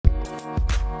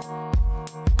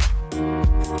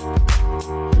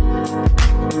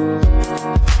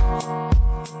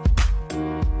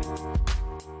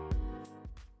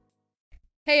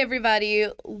everybody.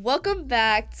 Welcome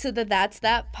back to the That's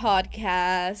That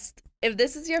podcast. If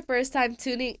this is your first time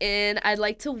tuning in, I'd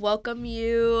like to welcome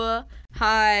you.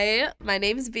 Hi, my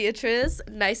name is Beatrice.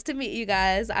 Nice to meet you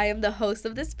guys. I am the host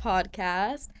of this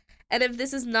podcast. And if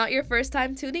this is not your first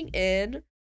time tuning in,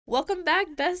 welcome back,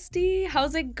 bestie.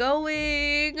 How's it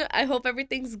going? I hope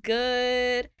everything's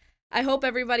good. I hope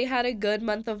everybody had a good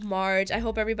month of March. I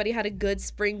hope everybody had a good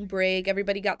spring break.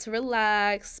 Everybody got to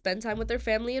relax, spend time with their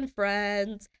family and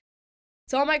friends.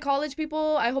 To all my college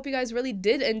people, I hope you guys really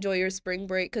did enjoy your spring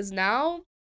break because now,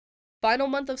 final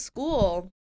month of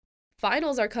school,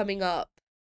 finals are coming up.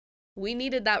 We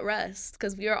needed that rest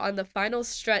because we are on the final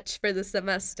stretch for the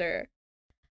semester.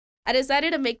 I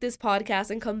decided to make this podcast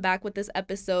and come back with this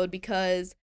episode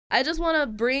because I just want to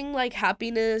bring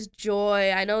happiness,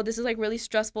 joy. I know this is really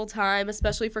stressful time,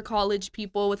 especially for college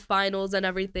people with finals and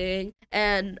everything,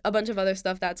 and a bunch of other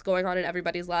stuff that's going on in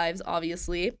everybody's lives,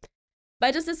 obviously. But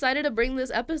I just decided to bring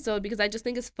this episode because I just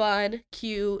think it's fun,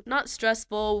 cute, not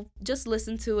stressful. Just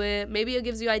listen to it. Maybe it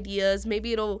gives you ideas.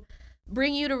 Maybe it'll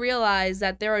bring you to realize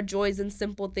that there are joys in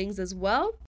simple things as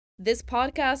well. This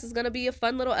podcast is going to be a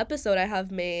fun little episode I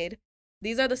have made.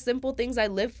 These are the simple things I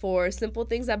live for, simple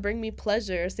things that bring me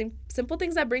pleasure, simple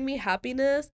things that bring me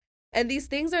happiness. And these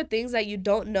things are things that you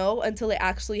don't know until it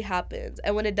actually happens.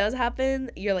 And when it does happen,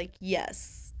 you're like,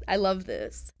 yes, I love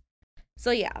this.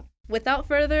 So yeah, without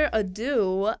further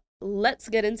ado, let's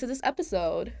get into this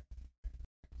episode.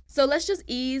 So let's just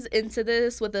ease into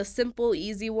this with a simple,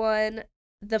 easy one.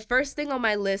 The first thing on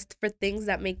my list for things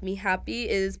that make me happy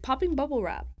is popping bubble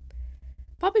wrap.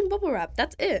 Popping bubble wrap,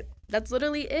 that's it. That's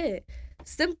literally it.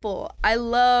 Simple. I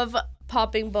love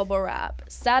popping bubble wrap.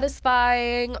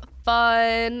 Satisfying,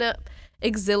 fun,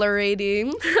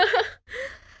 exhilarating.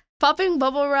 Popping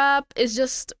bubble wrap is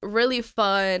just really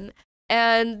fun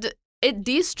and it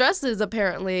de-stresses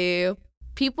apparently.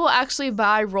 People actually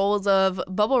buy rolls of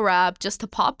bubble wrap just to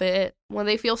pop it when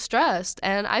they feel stressed,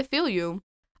 and I feel you.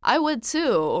 I would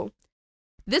too.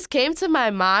 This came to my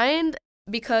mind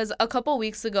because a couple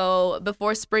weeks ago,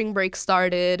 before spring break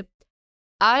started,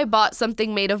 I bought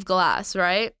something made of glass,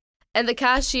 right? And the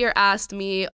cashier asked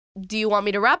me, do you want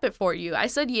me to wrap it for you? I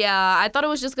said, yeah. I thought it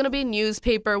was just going to be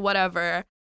newspaper, whatever.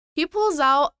 He pulls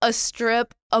out a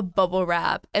strip of bubble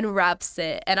wrap and wraps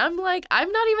it. And I'm like,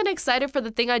 I'm not even excited for the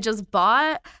thing I just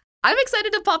bought. I'm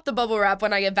excited to pop the bubble wrap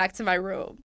when I get back to my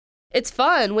room. It's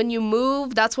fun. When you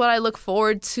move, that's what I look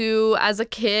forward to. As a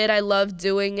kid, I love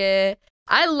doing it.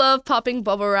 I love popping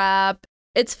bubble wrap.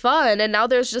 It's fun, and now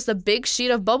there's just a big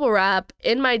sheet of bubble wrap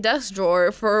in my desk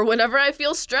drawer for whenever I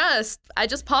feel stressed. I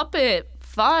just pop it.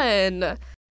 Fun.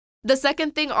 The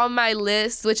second thing on my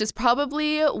list, which is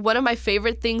probably one of my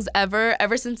favorite things ever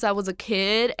since I was a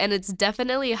kid, and it's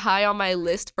definitely high on my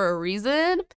list for a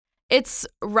reason, it's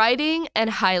writing and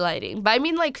highlighting. But I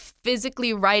mean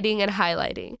physically writing and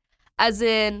highlighting, as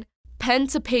in pen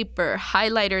to paper,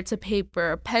 highlighter to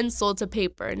paper, pencil to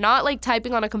paper, not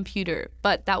typing on a computer,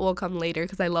 but that will come later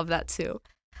because I love that too.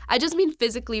 I just mean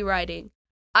physically writing.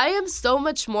 I am so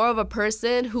much more of a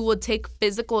person who would take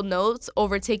physical notes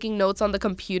over taking notes on the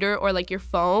computer or your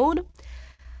phone.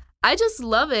 I just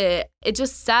love it. It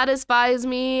just satisfies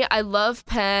me. I love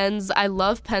pens. I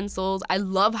love pencils. I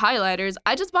love highlighters.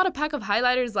 I just bought a pack of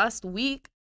highlighters last week.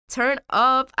 Turn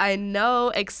up. I know.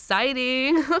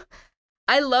 Exciting.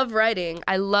 I love writing.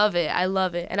 I love it. I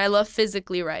love it. And I love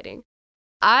physically writing.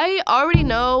 I already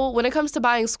know when it comes to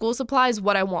buying school supplies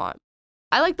what I want.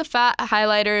 I like the fat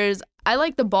highlighters. I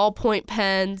like the ballpoint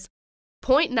pens.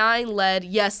 0.9 lead.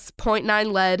 Yes,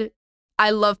 0.9 lead.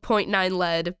 I love 0.9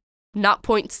 lead. Not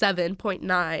 0.7,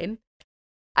 0.9.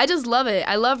 I just love it.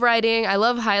 I love writing. I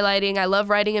love highlighting. I love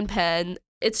writing in pen.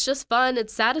 It's just fun.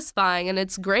 It's satisfying. And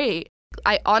it's great.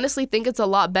 I honestly think it's a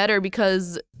lot better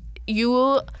because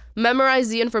you memorize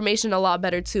the information a lot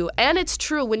better too. And it's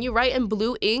true, when you write in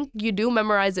blue ink, you do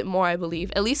memorize it more, I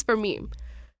believe, at least for me.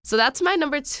 So that's my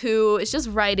number 2. It's just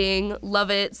writing.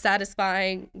 Love it.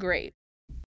 Satisfying. Great.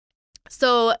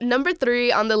 So number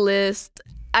 3 on the list,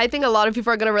 I think a lot of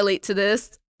people are going to relate to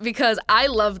this because I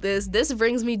love this. This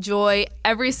brings me joy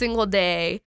every single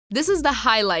day. This is the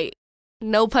highlight.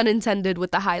 No pun intended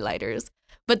with the highlighters.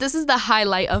 But this is the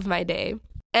highlight of my day.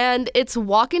 And it's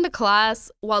walking to class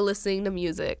while listening to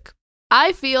music.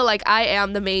 I feel like I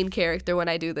am the main character when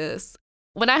I do this.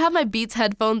 When I have my Beats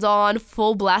headphones on,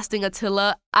 full blasting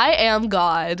Attila, I am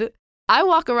God. I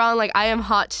walk around like I am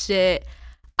hot shit.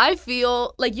 I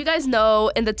feel like, you guys know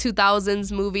in the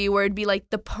 2000s movie where it'd be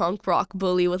the punk rock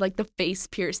bully with the face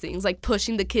piercings,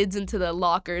 pushing the kids into the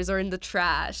lockers or in the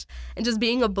trash and just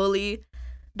being a bully.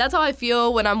 That's how I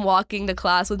feel when I'm walking to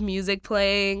class with music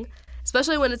playing.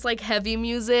 especially when it's like heavy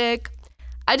music.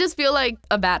 I just feel like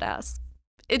a badass.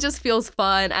 It just feels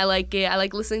fun. I like it. I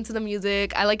like listening to the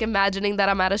music. I like imagining that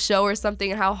I'm at a show or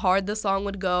something and how hard the song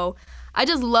would go. I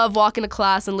just love walking to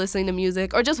class and listening to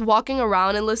music, or just walking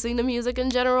around and listening to music in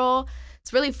general.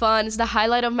 It's really fun. It's the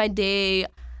highlight of my day.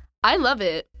 I love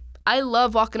it. I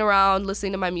love walking around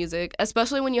listening to my music,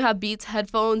 especially when you have Beats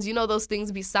headphones. You know those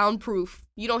things be soundproof.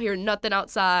 You don't hear nothing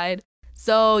outside.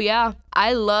 So yeah,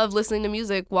 I love listening to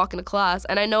music walking to class.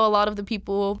 And I know a lot of the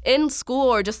people in school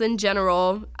or just in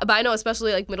general, but I know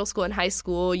especially like middle school and high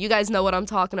school, you guys know what I'm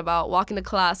talking about. Walking to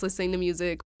class, listening to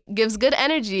music gives good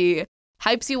energy,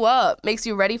 hypes you up, makes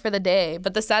you ready for the day.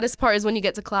 But the saddest part is when you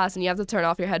get to class and you have to turn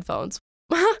off your headphones.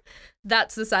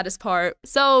 That's the saddest part.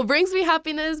 So brings me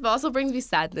happiness, but also brings me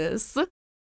sadness.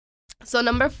 So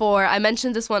number 4, I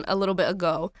mentioned this one a little bit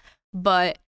ago,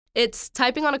 but it's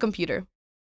typing on a computer.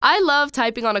 I love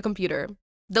typing on a computer.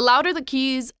 The louder the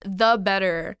keys, the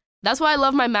better. That's why I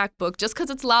love my MacBook, just because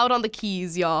it's loud on the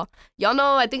keys, y'all. Y'all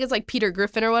know, I think it's like Peter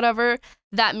Griffin or whatever,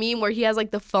 that meme where he has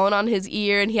like the phone on his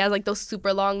ear and he has like those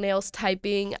super long nails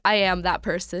typing. I am that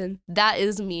person. That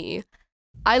is me.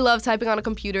 I love typing on a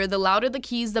computer. The louder the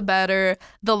keys, the better.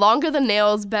 The longer the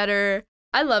nails, better.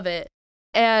 I love it.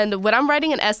 And when I'm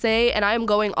writing an essay and I am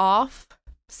going off,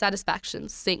 satisfaction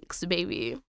sinks,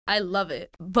 baby. I love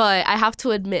it. But I have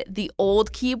to admit, the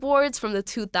old keyboards from the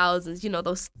 2000s, you know,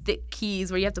 those thick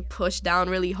keys where you have to push down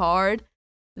really hard,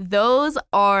 those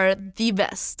are the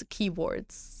best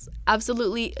keyboards.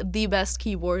 Absolutely the best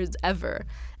keyboards ever.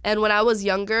 And when I was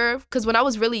younger, because when I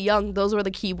was really young, those were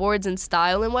the keyboards in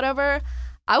style and whatever,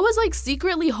 I was like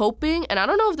secretly hoping, and I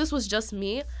don't know if this was just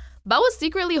me, but I was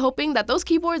secretly hoping that those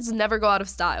keyboards never go out of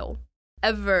style.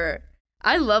 Ever.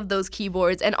 I love those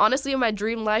keyboards, and honestly, in my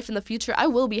dream life in the future, I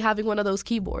will be having one of those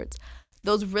keyboards.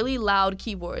 Those really loud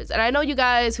keyboards. And I know you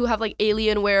guys who have like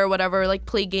Alienware or whatever, like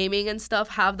play gaming and stuff,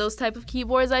 have those type of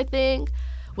keyboards, I think,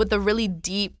 with the really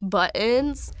deep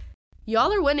buttons.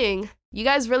 Y'all are winning. You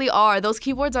guys really are. Those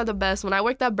keyboards are the best. When I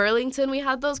worked at Burlington, we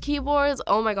had those keyboards.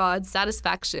 Oh my God,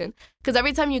 satisfaction. Because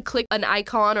every time you click an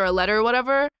icon or a letter or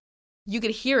whatever, you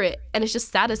could hear it, and it's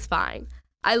just satisfying.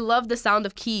 I love the sound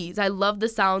of keys. I love the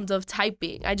sound of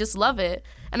typing. I just love it.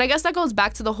 And I guess that goes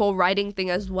back to the whole writing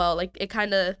thing as well. Like, it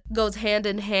kind of goes hand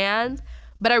in hand.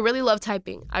 But I really love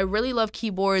typing. I really love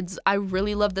keyboards. I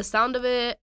really love the sound of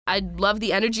it. I love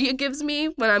the energy it gives me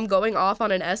when I'm going off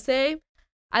on an essay.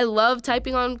 I love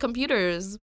typing on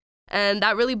computers. And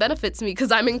that really benefits me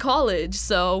because I'm in college.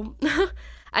 So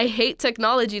I hate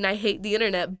technology and I hate the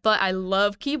internet, but I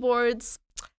love keyboards.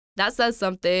 That says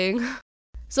something.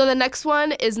 So the next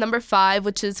one is number 5,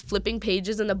 which is flipping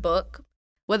pages in a book.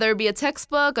 Whether it be a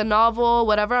textbook, a novel,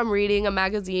 whatever I'm reading, a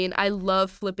magazine, I love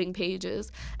flipping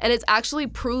pages. And it's actually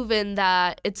proven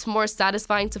that it's more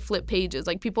satisfying to flip pages.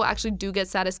 Like, people actually do get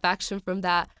satisfaction from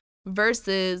that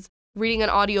versus reading an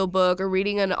audiobook or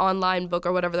reading an online book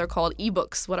or whatever they're called,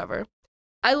 ebooks, whatever.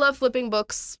 I love flipping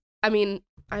books. I mean,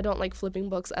 I don't like flipping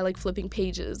books. I like flipping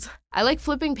pages. I like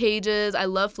flipping pages. I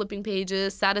love flipping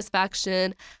pages,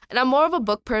 satisfaction. And I'm more of a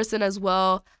book person as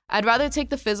well. I'd rather take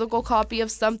the physical copy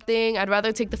of something. I'd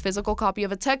rather take the physical copy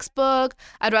of a textbook.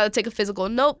 I'd rather take a physical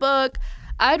notebook.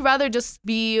 I'd rather just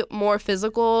be more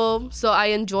physical. So I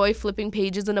enjoy flipping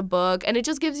pages in a book. And it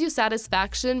just gives you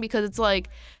satisfaction because it's like,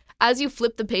 as you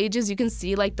flip the pages, you can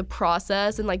see like the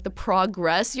process and like the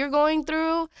progress you're going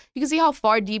through. You can see how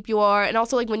far deep you are. And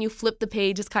also like when you flip the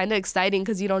page, it's kind of exciting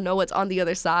because you don't know what's on the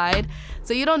other side.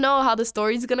 So you don't know how the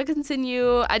story's going to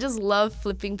continue. I just love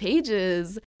flipping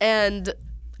pages. And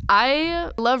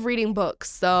I love reading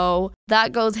books. So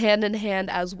that goes hand in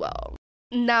hand as well.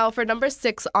 Now for number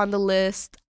 6 on the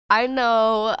list, I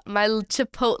know my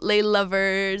Chipotle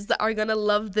lovers are going to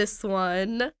love this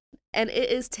one. And it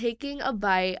is taking a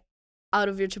bite out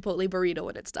of your Chipotle burrito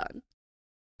when it's done.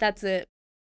 That's it.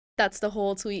 That's the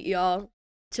whole tweet, y'all.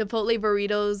 Chipotle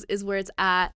burritos is where it's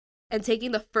at. And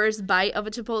taking the first bite of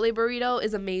a Chipotle burrito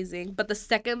is amazing. But the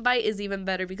second bite is even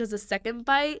better because the second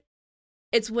bite,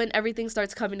 it's when everything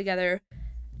starts coming together.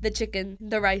 The chicken,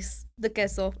 the rice, the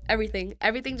queso, everything.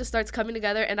 Everything just starts coming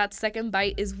together. And that second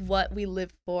bite is what we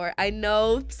live for. I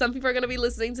know some people are going to be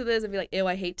listening to this and be like, ew,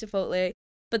 I hate Chipotle.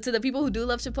 But to the people who do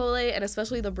love Chipotle, and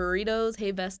especially the burritos,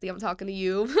 hey, bestie, I'm talking to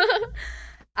you.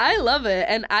 I love it,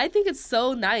 and I think it's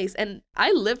so nice, and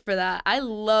I live for that. I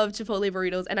love Chipotle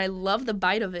burritos, and I love the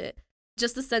bite of it.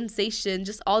 Just the sensation,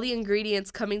 just all the ingredients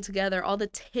coming together, all the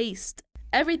taste,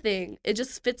 everything. It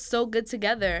just fits so good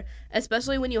together,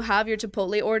 especially when you have your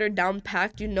Chipotle order down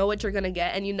packed. You know what you're going to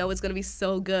get, and you know it's going to be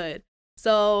so good.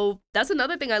 So that's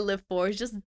another thing I live for, is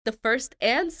just the first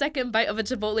and second bite of a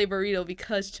Chipotle burrito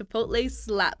because Chipotle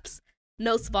slaps.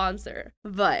 No sponsor,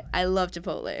 but I love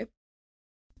Chipotle.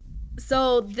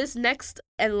 So this next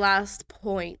and last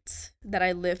point that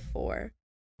I live for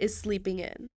is sleeping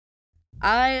in.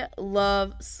 I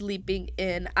love sleeping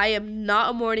in. I am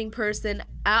not a morning person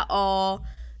at all.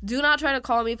 Do not try to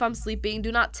call me if I'm sleeping.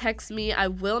 Do not text me. I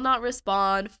will not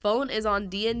respond. Phone is on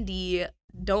D&D.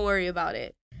 Don't worry about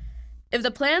it. If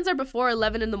the plans are before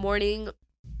 11 in the morning,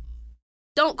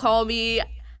 don't call me.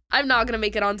 I'm not going to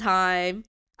make it on time.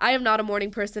 I am not a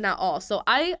morning person at all. So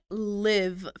I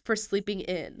live for sleeping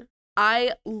in.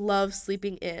 I love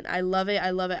sleeping in. I love it.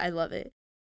 I love it. I love it.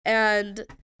 And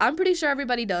I'm pretty sure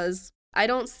everybody does. I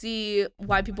don't see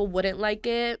why people wouldn't like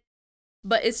it.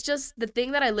 But it's just the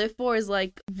thing that I live for is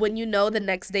like when you know the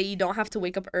next day you don't have to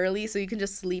wake up early so you can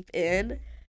just sleep in.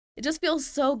 It just feels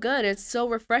so good. It's so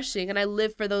refreshing, and I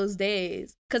live for those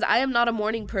days because I am not a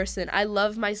morning person. I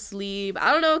love my sleep.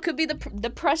 I don't know. It could be the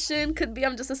depression. Could be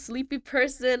I'm just a sleepy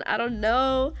person. I don't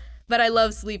know. But I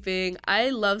love sleeping.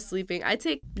 I love sleeping. I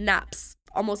take naps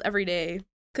almost every day.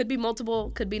 Could be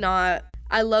multiple. Could be not.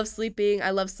 I love sleeping.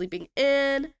 I love sleeping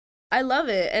in. I love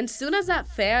it. And soon as that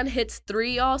fan hits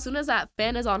 3, y'all, soon as that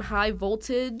fan is on high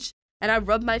voltage and I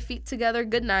rub my feet together,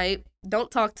 good night.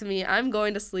 Don't talk to me. I'm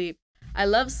going to sleep. I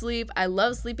love sleep. I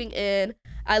love sleeping in.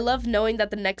 I love knowing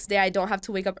that the next day I don't have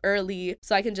to wake up early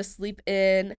so I can just sleep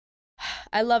in.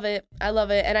 I love it. I love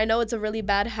it. And I know it's a really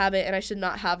bad habit and I should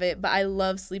not have it, but I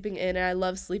love sleeping in and I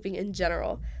love sleeping in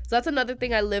general. So that's another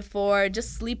thing I live for.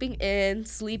 Just sleeping in,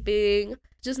 sleeping,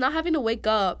 just not having to wake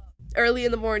up early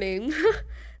in the morning.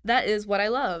 That is what I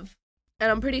love. And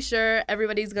I'm pretty sure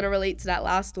everybody's going to relate to that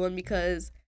last one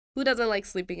because who doesn't like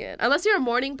sleeping in? Unless you're a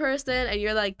morning person and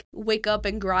you're like, wake up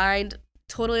and grind.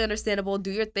 Totally understandable.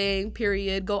 Do your thing,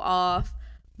 period. Go off.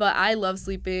 But I love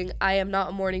sleeping. I am not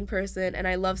a morning person and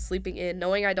I love sleeping in.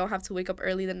 Knowing I don't have to wake up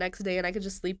early the next day and I can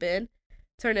just sleep in.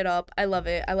 Turn it up. I love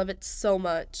it. I love it so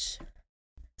much.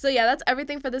 So yeah, that's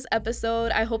everything for this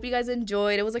episode. I hope you guys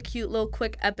enjoyed. It was a cute little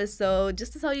quick episode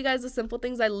just to tell you guys the simple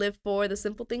things I live for, the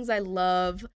simple things I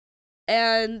love.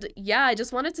 And yeah, I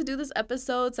just wanted to do this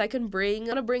episode so I can bring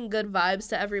good vibes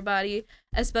to everybody,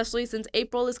 especially since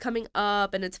April is coming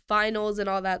up and it's finals and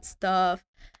all that stuff.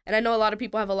 And I know a lot of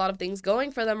people have a lot of things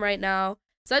going for them right now.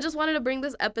 So I just wanted to bring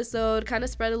this episode, kind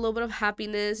of spread a little bit of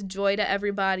happiness, joy to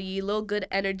everybody, a little good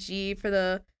energy for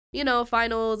the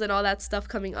finals and all that stuff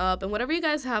coming up and whatever you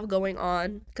guys have going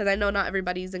on, because I know not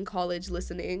everybody's in college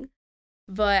listening.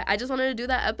 But I just wanted to do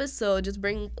that episode, just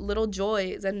bring little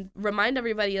joys and remind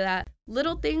everybody that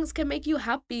little things can make you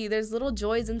happy. There's little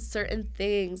joys in certain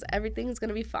things. Everything's going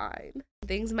to be fine.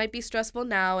 Things might be stressful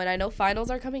now, and I know finals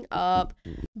are coming up.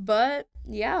 But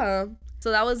yeah,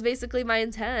 so that was basically my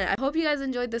intent. I hope you guys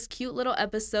enjoyed this cute little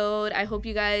episode. I hope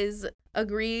you guys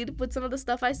agreed with some of the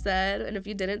stuff I said. And if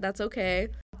you didn't, that's okay.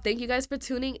 Thank you guys for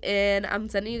tuning in. I'm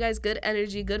sending you guys good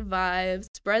energy, good vibes,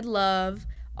 spread love,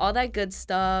 all that good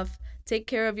stuff. Take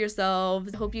care of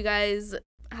yourselves. Hope you guys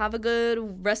have a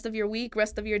good rest of your week,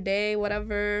 rest of your day,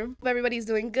 whatever. Hope everybody's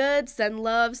doing good. Send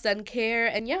love, send care.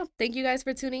 And yeah, thank you guys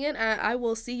for tuning in. I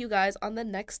will see you guys on the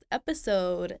next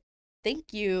episode.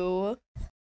 Thank you.